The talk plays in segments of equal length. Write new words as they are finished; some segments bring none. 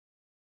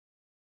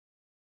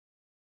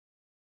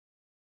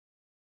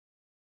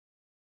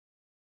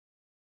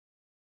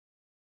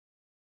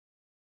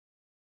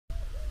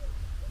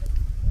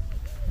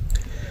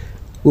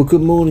Well,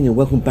 good morning and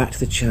welcome back to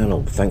the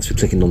channel. Thanks for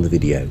clicking on the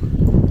video.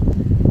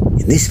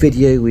 In this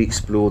video we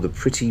explore the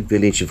pretty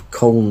village of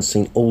Coln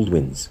Saint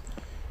Aldwyns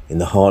in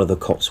the heart of the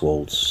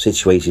Cotswolds,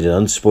 situated in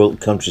unspoilt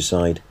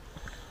countryside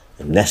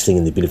and nestling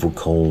in the beautiful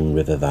Coln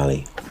River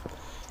valley.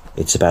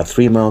 It's about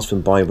 3 miles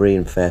from Bibury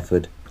and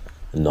Fairford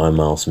and 9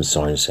 miles from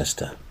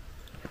Cirencester.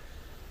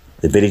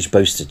 The village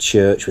boasts a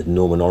church with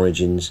Norman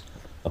origins,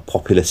 a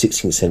popular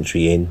 16th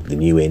century inn, the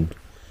New Inn,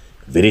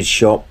 village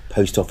shop,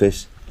 post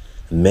office,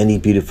 many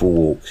beautiful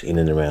walks in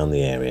and around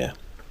the area.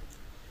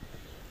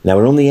 Now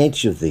we're on the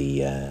edge of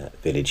the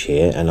village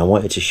here, and I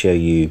wanted to show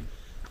you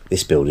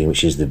this building,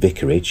 which is the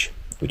vicarage.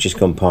 We've just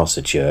gone past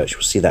the church,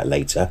 we'll see that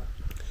later.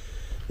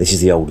 This is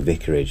the old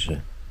vicarage,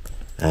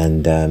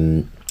 and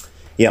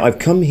yeah, I've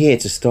come here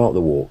to start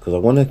the walk because I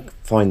want to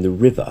find the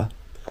river,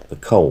 the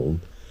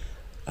Coln,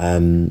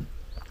 and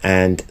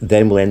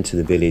then we'll enter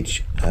the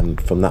village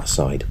from that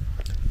side.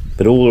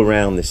 But all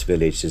around this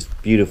village there's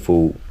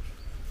beautiful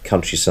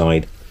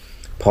countryside.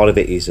 Part of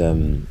it is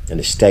an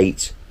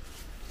estate,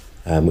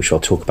 which I'll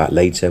talk about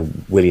later,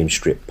 William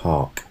Strip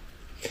Park.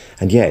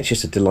 And yeah, it's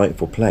just a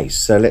delightful place.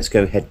 So let's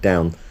go head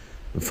down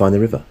and find the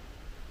river.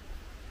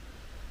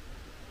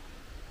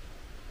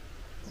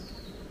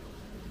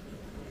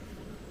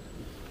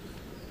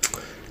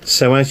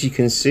 So as you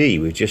can see,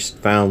 we've just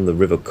found the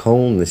River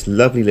Coln, this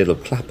lovely little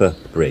clapper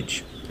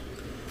bridge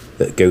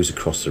that goes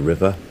across the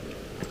river.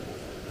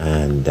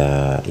 And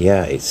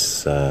yeah,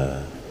 it's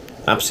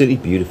absolutely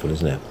beautiful,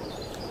 isn't it?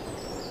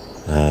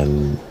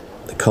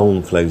 The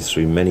Coln flows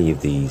through many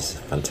of these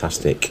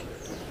fantastic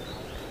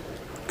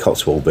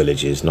Cotswold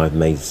villages, and I've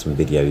made some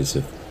videos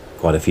of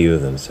quite a few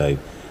of them, so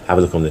have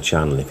a look on the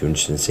channel if you're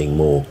interested in seeing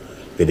more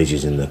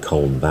villages in the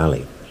Coln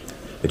Valley.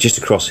 But just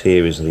across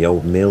here is the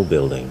old mill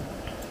building,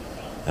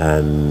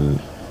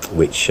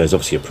 which is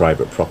obviously a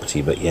private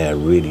property, but yeah, a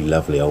really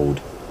lovely old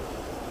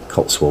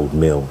Cotswold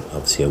mill,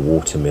 obviously a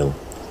water mill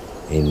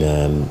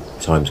in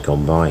times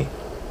gone by.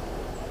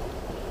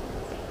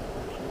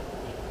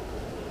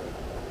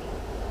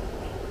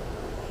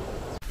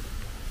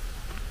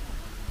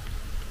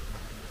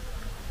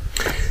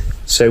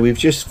 So we've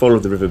just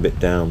followed the river a bit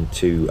down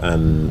to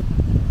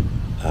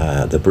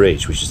the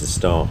bridge, which is the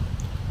start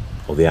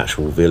of the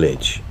actual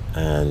village.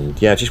 And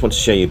yeah, I just want to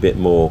show you a bit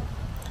more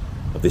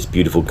of this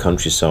beautiful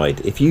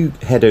countryside. If you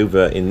head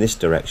over in this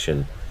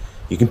direction,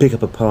 you can pick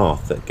up a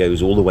path that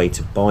goes all the way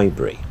to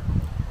Bibury,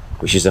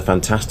 which is a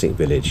fantastic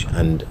village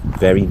and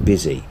very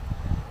busy.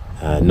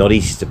 Not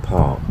easy to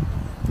park,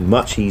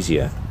 much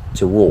easier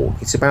to walk.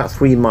 It's about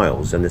 3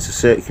 miles and it's a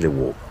circular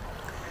walk.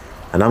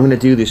 And I'm going to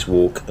do this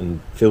walk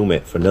and film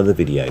it for another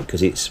video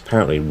because it's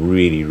apparently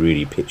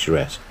really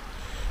picturesque.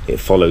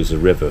 It follows the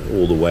river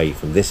all the way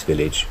from this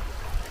village,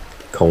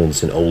 Coln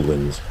Saint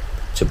Aldwyns,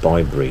 to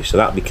Bibury. So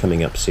that'll be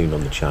coming up soon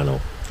on the channel.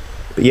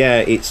 But yeah,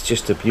 it's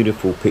just a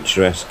beautiful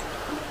picturesque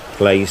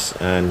place,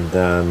 and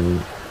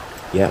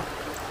yeah,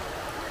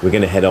 we're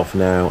going to head off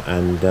now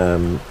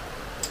and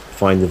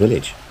find the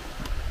village.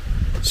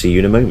 See you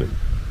in a moment.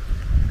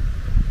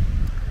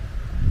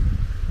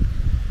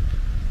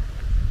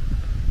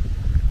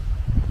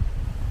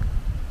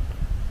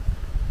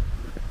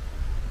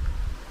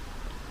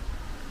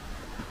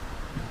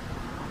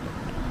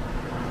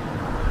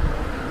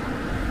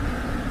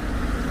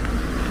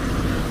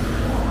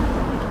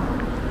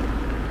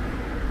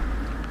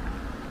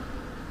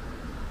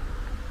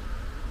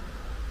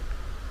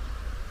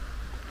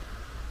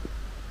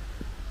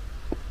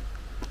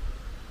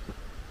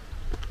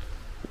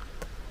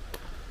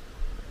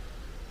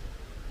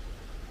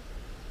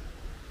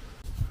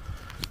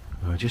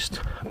 We're just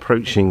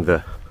approaching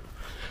the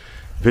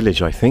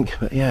village, I think,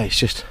 but yeah, it's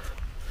just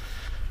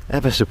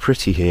ever so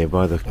pretty here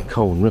by the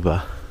Coln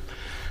River.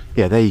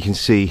 Yeah, there you can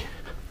see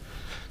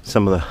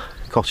some of the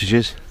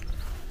cottages,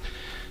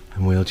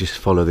 and we'll just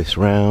follow this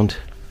round.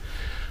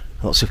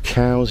 Lots of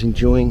cows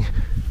enjoying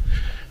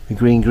the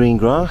green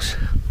grass,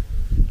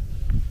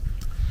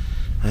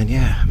 and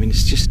yeah, I mean,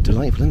 it's just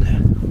delightful, isn't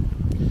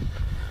it?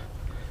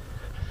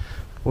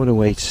 What a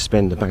way to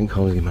spend a bank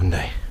holiday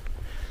Monday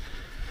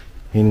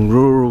in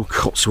rural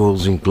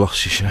Cotswolds in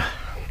Gloucestershire.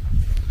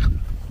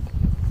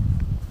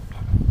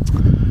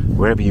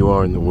 Wherever you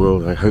are in the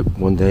world, I hope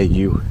one day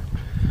you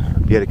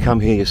be able to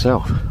come here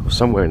yourself, or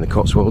somewhere in the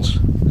Cotswolds,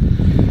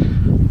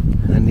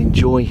 and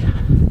enjoy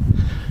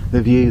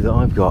the view that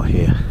I've got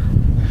here.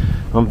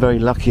 I'm very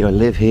lucky I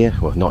live here,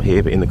 well, not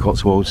here, but in the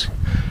Cotswolds.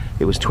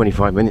 It was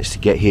 25 minutes to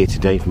get here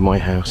today from my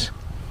house.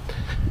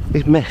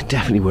 It's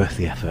definitely worth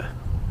the effort.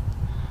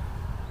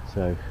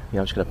 So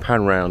yeah, I'm just going to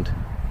pan round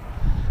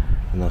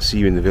and I'll see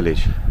you in the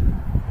village.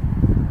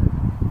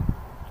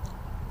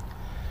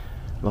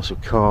 Lots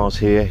of cars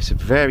here. It's a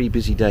very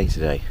busy day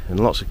today, and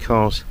lots of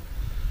cars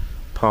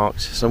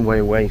parked some way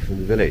away from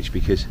the village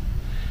because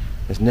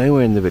there's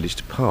nowhere in the village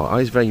to park. I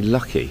was very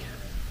lucky.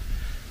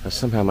 I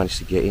somehow managed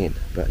to get in,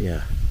 but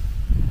yeah,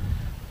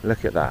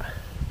 look at that.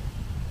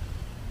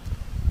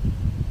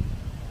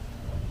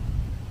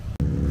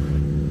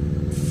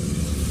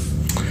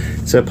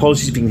 So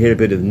apologies if you can hear a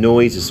bit of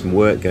noise. There's some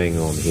work going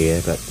on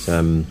here, but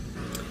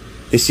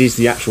This is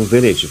the actual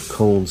village of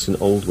Coln Saint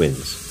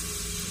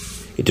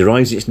Aldwyns. It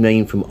derives its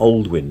name from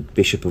Aldwyn,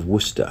 Bishop of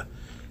Worcester,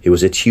 who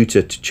was a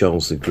tutor to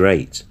Charles the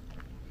Great.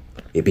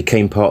 It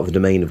became part of the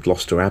domain of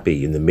Gloucester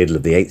Abbey in the middle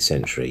of the 8th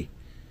century,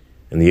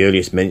 and the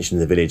earliest mention of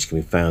the village can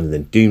be found in the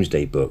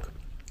Domesday Book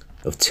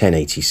of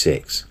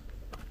 1086.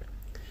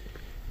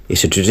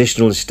 It's a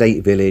traditional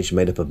estate village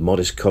made up of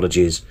modest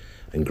cottages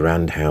and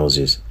grand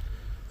houses.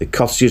 The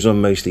cottages are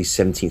mostly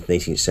 17th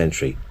and 18th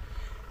century.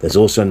 There's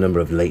also a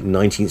number of late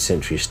 19th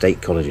century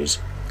estate cottages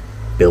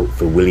built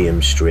for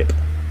William Strip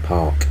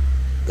Park,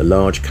 the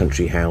large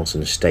country house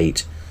and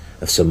estate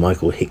of Sir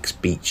Michael Hicks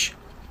Beach.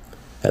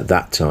 At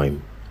that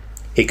time,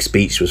 Hicks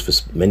Beach was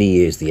for many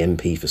years the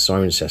MP for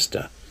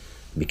Cirencester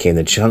and became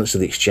the Chancellor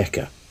of the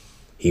Exchequer.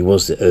 He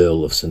was the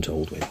Earl of St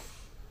Aldwyn.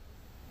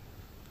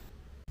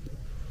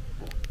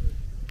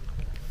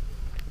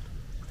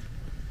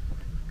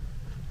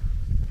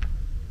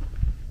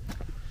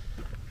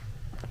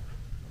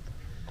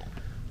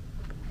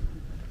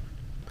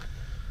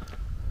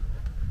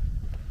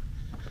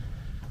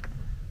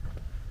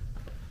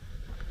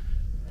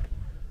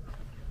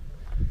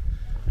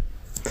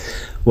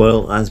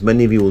 Well, as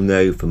many of you will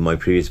know from my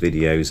previous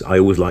videos, I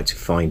always like to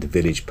find a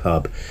village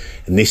pub,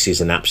 and this is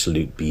an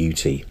absolute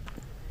beauty.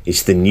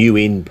 It's the New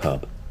Inn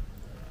pub.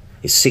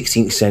 It's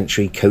 16th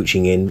century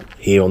coaching inn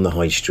here on the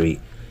High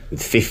Street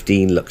with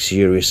 15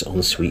 luxurious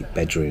ensuite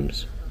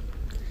bedrooms.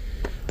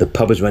 The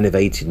pub was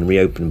renovated and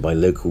reopened by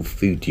local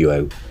food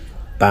duo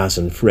Baz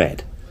and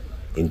Fred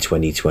in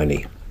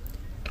 2020.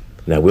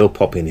 Now we'll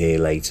pop in here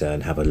later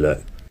and have a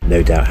look.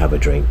 No doubt have a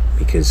drink,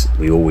 because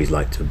we always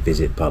like to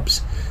visit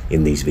pubs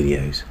in these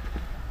videos.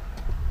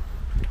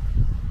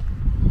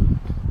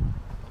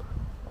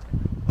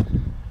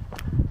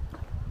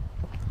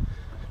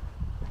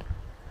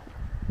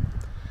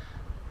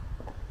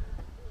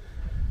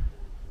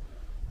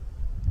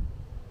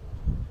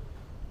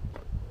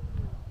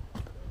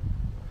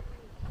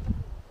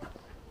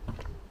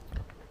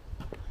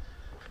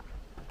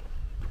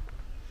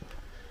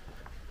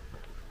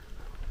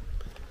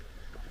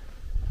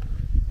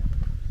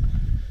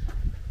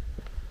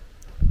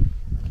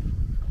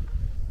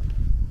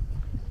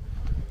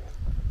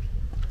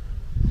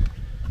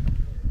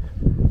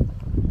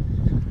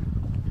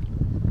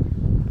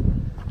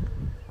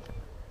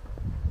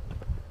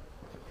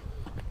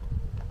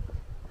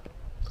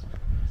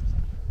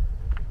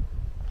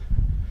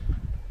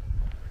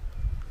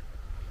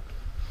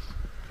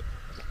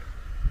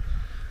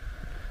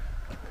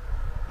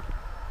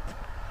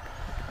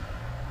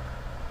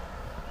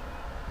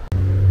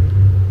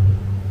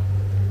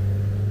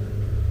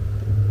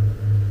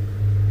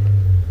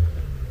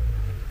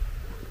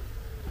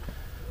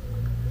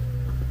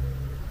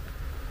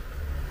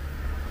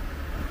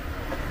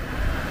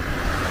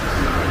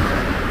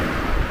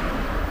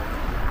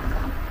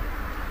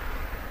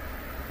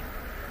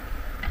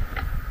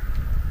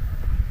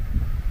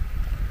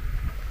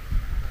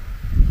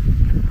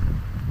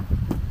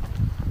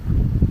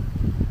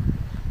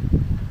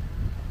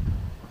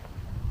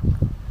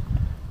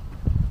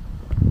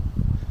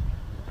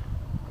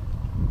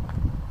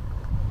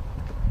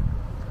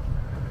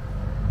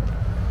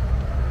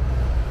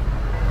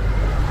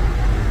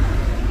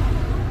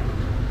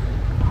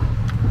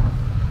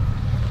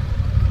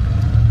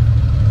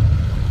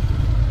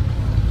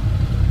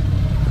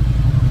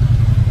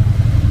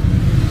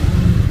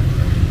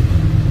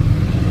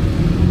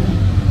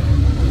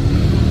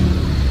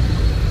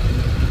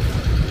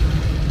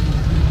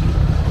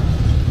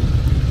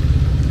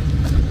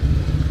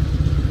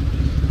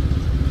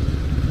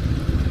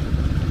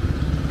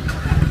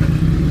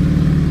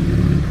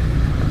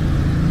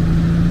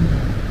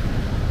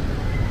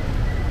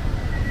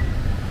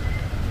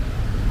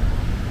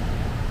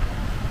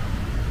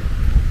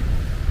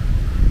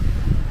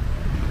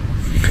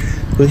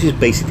 Well, this is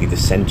basically the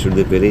centre of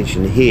the village,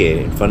 and here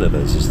in front of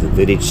us is the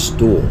village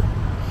store,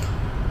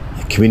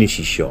 a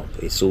community shop.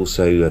 It's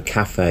also a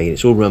cafe, and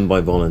it's all run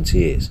by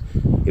volunteers.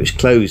 It was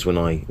closed when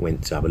I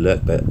went to have a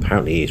look, but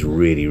apparently it's a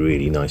really,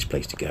 really nice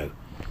place to go.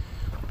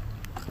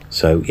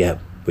 So yeah,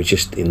 we're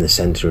just in the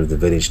centre of the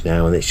village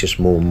now, and it's just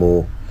more and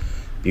more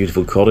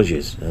beautiful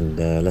cottages. And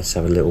let's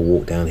have a little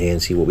walk down here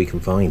and see what we can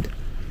find.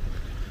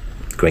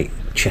 Great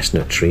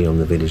chestnut tree on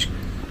the village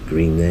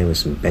green there with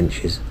some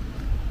benches.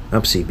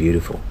 Absolutely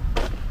beautiful.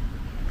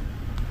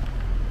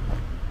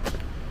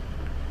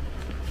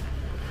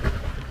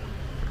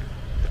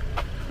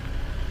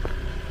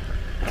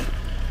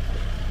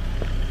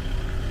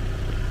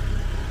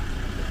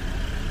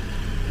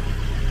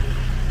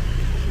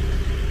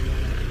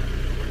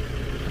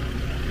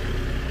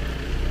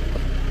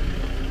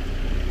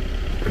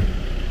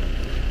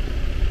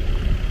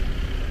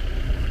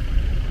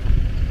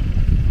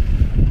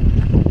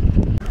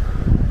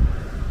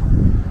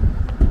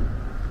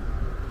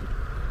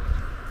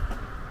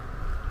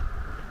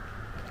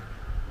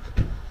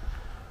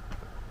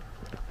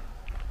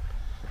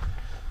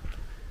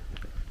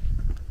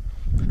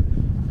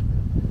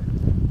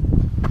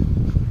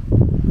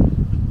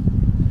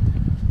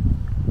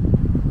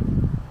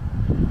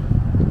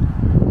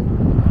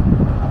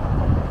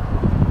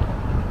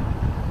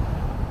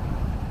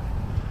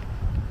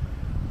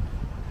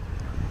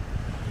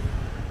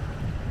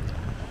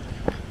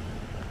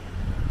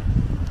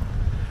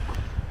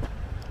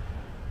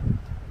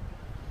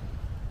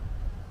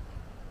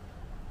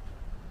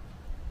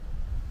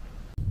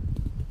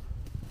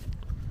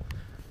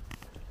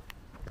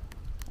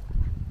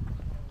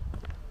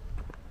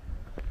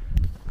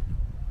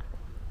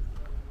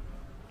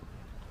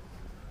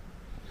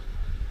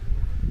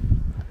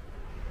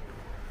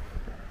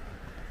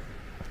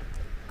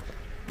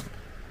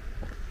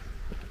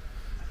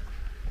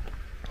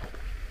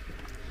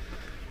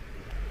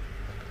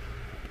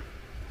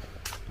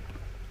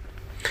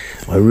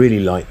 I really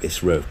like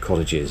this row of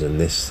cottages, and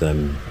this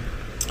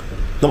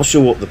not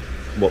sure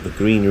what the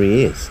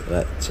greenery is,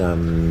 but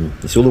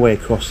it's all the way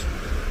across.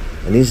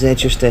 And is there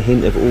just a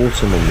hint of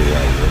autumn on the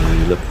way when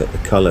you look at the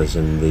colours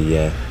and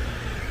the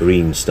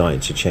green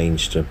starting to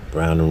change to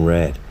brown and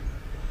red?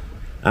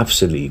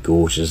 Absolutely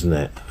gorgeous, isn't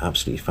it?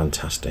 Absolutely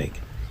fantastic.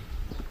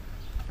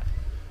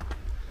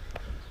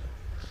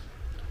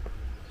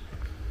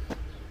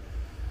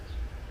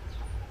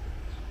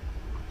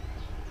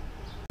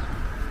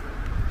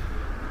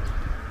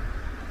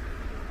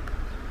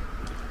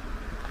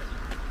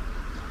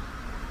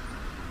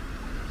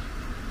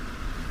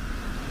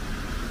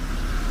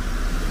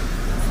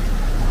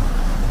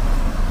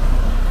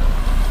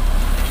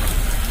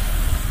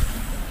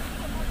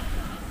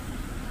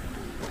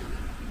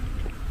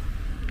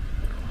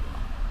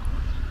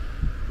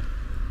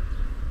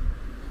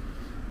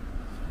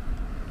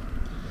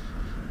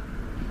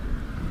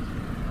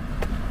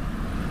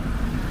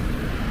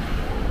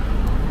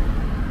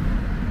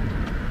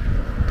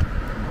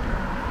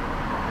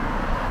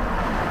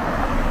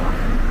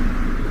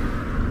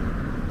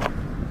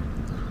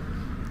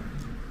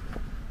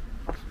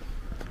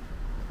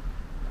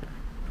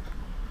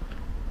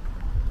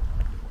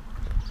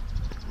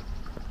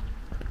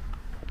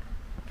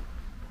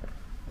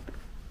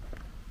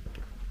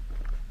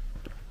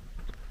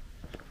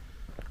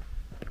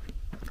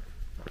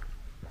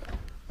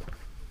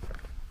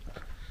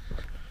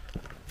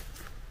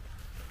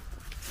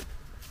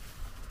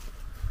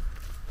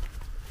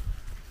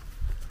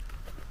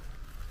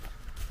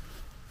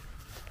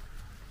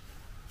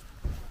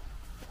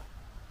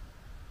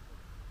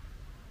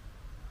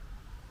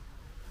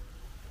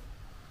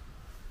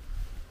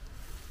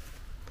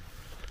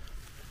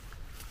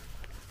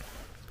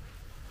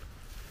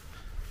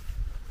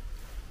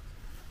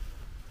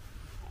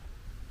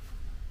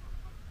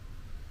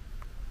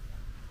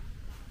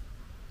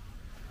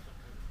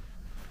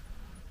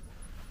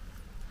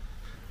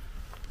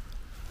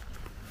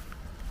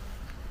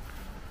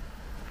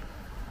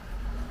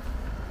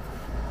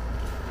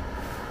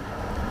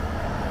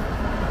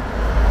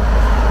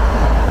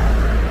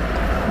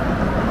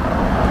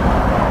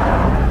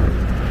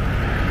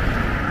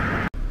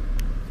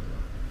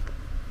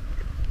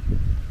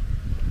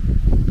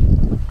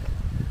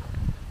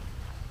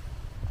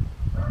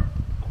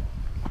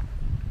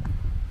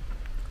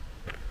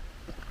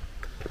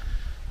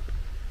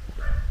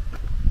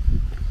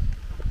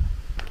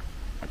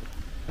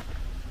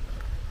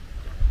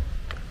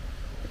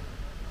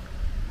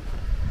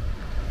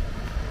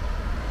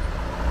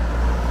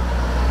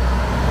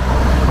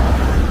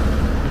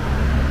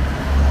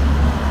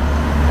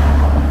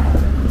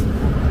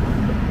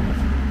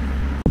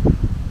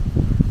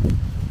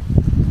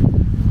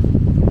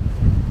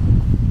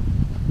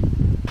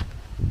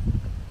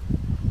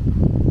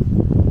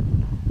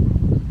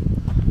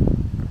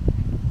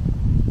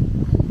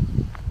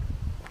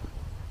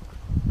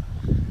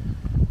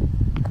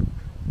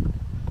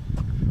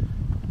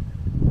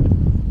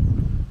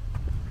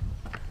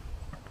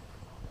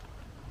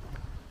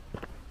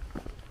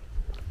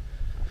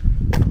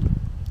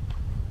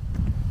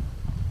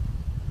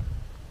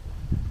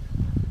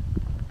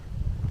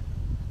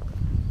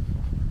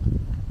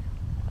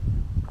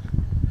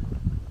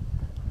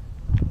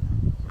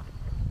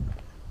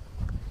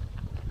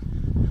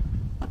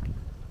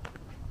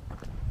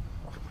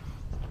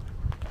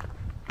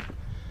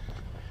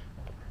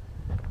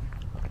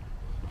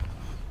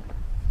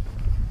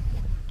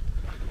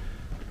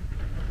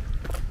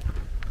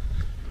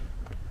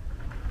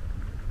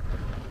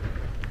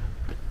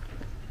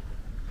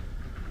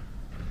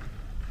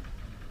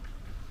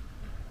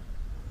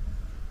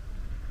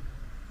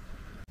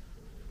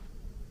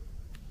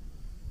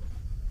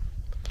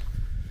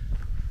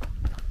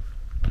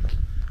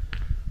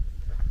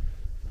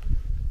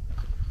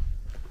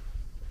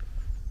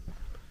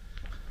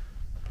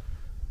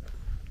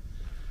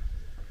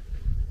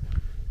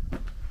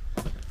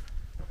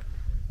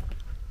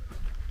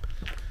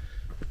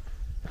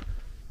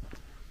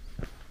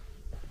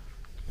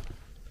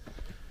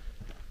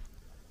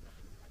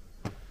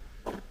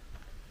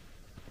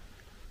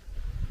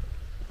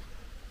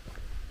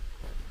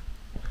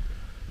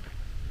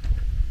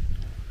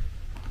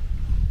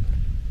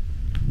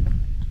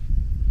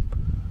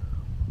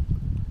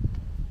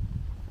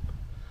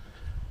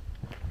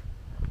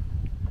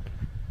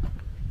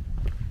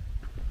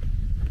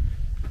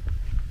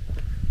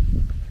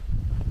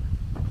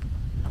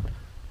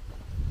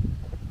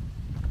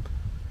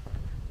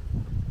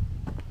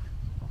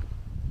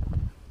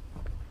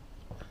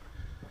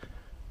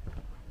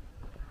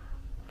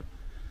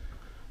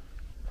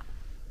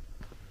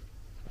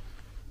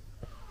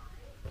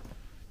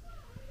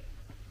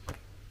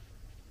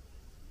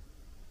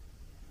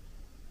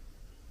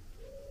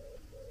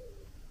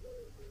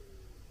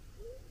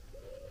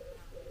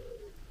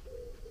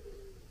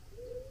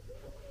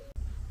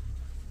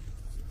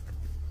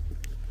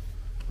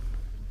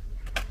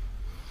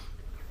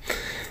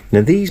 Now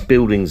these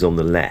buildings on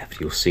the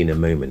left, you'll see in a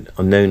moment,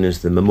 are known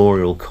as the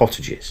memorial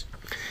cottages.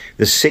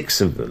 There's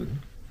 6 of them,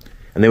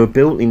 and they were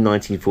built in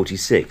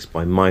 1946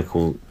 by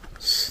Michael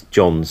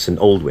John Saint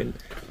Aldwyns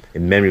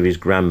in memory of his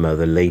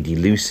grandmother, Lady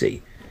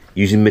Lucy,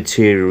 using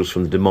materials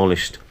from the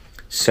demolished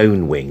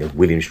Soane wing of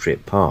William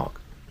Street Park.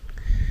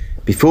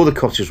 Before the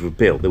cottages were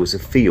built, there was a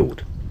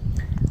field,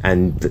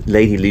 and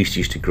Lady Lucy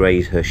used to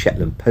graze her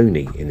Shetland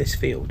pony in this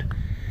field,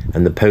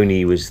 and the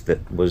pony was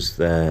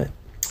the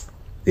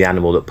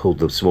animal that pulled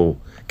the small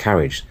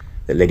carriage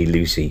that Lady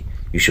Lucy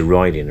used to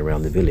ride in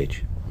around the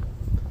village.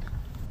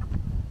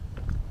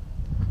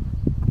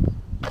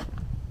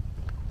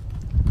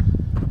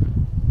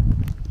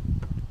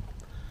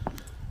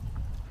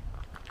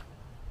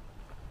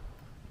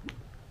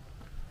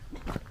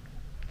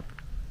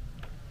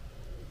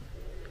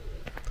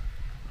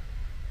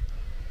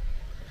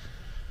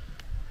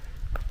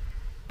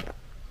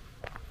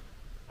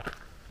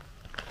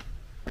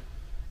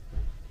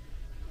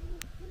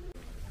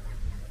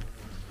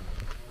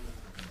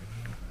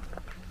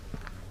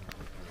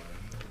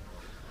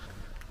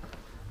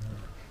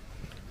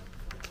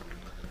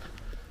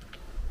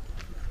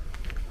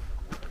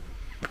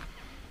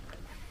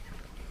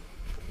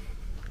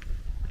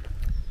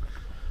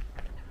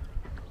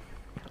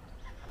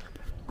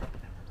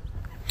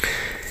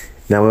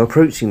 Now we're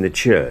approaching the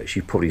church.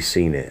 You've probably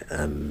seen it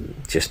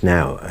just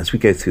now. As we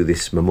go through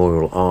this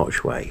memorial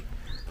archway,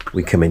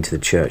 we come into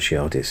the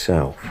churchyard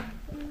itself.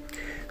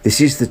 This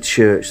is the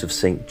church of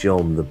St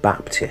John the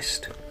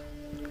Baptist.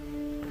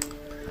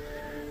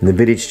 And the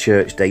village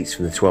church dates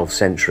from the 12th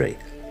century,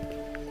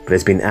 but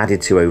has been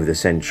added to over the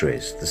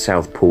centuries. The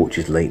south porch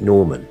is late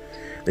Norman.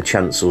 The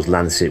chancel's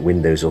lancet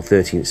windows are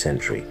 13th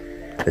century.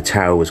 The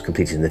tower was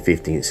completed in the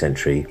 15th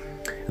century,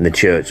 and the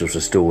church was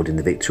restored in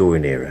the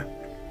Victorian era.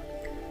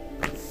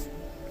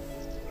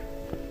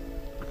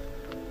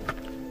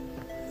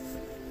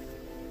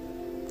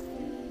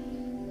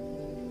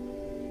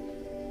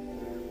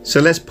 So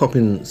let's pop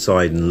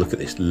inside and look at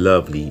this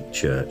lovely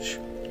church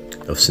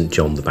of St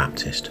John the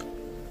Baptist.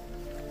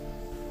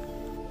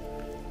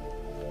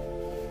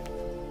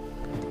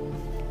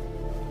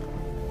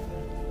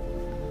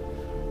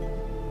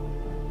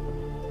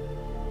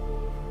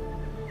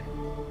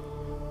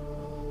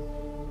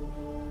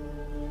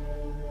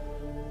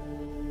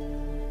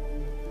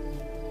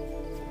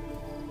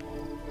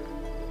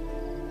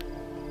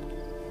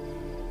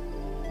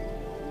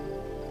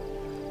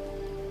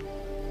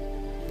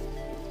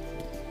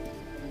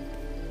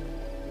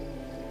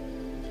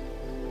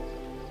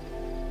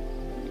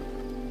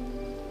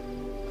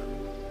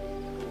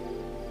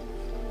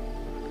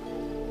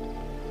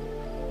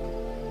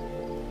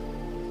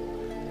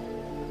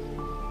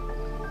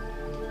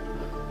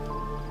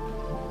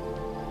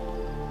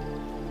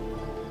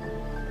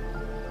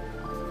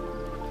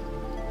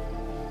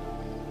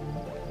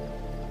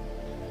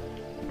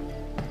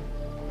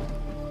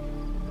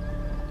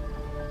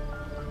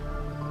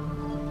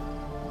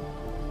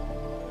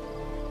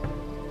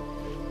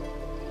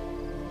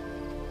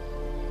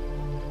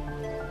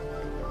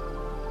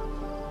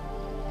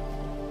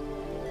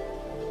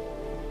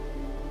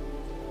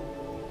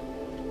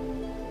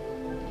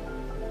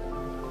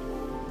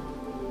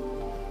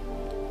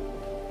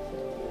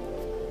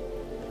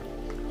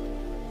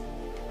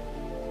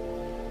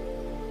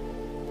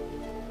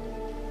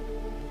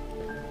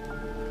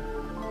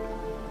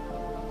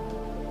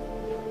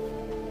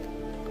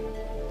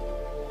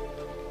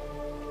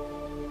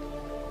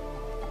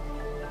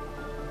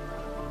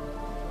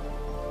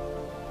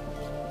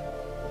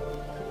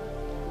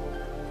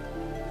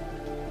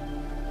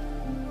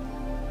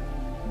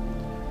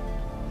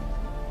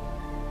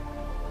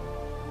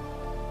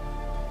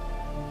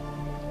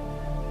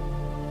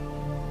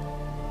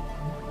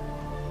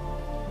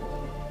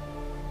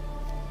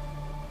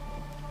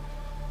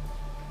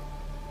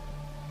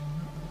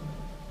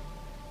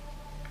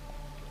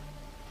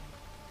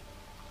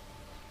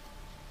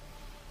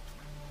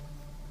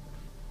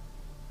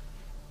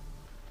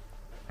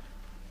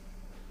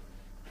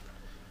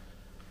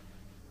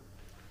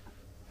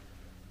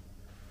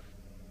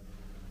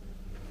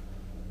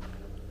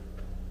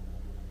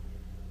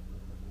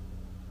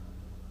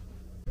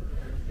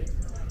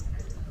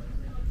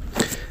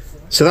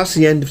 So that's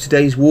the end of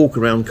today's walk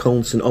around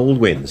Coln Saint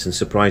Aldwyns, and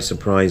surprise,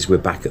 surprise, we're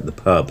back at the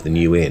pub, the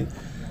new inn.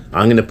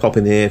 I'm going to pop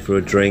in here for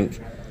a drink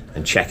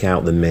and check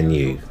out the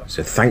menu.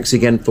 So thanks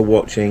again for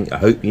watching. I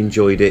hope you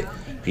enjoyed it.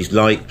 Please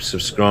like,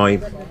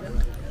 subscribe,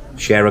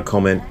 share a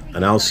comment,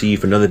 and I'll see you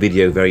for another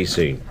video very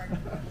soon.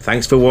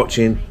 Thanks for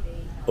watching.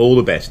 All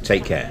the best.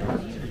 Take care.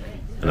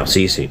 And I'll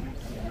see you soon.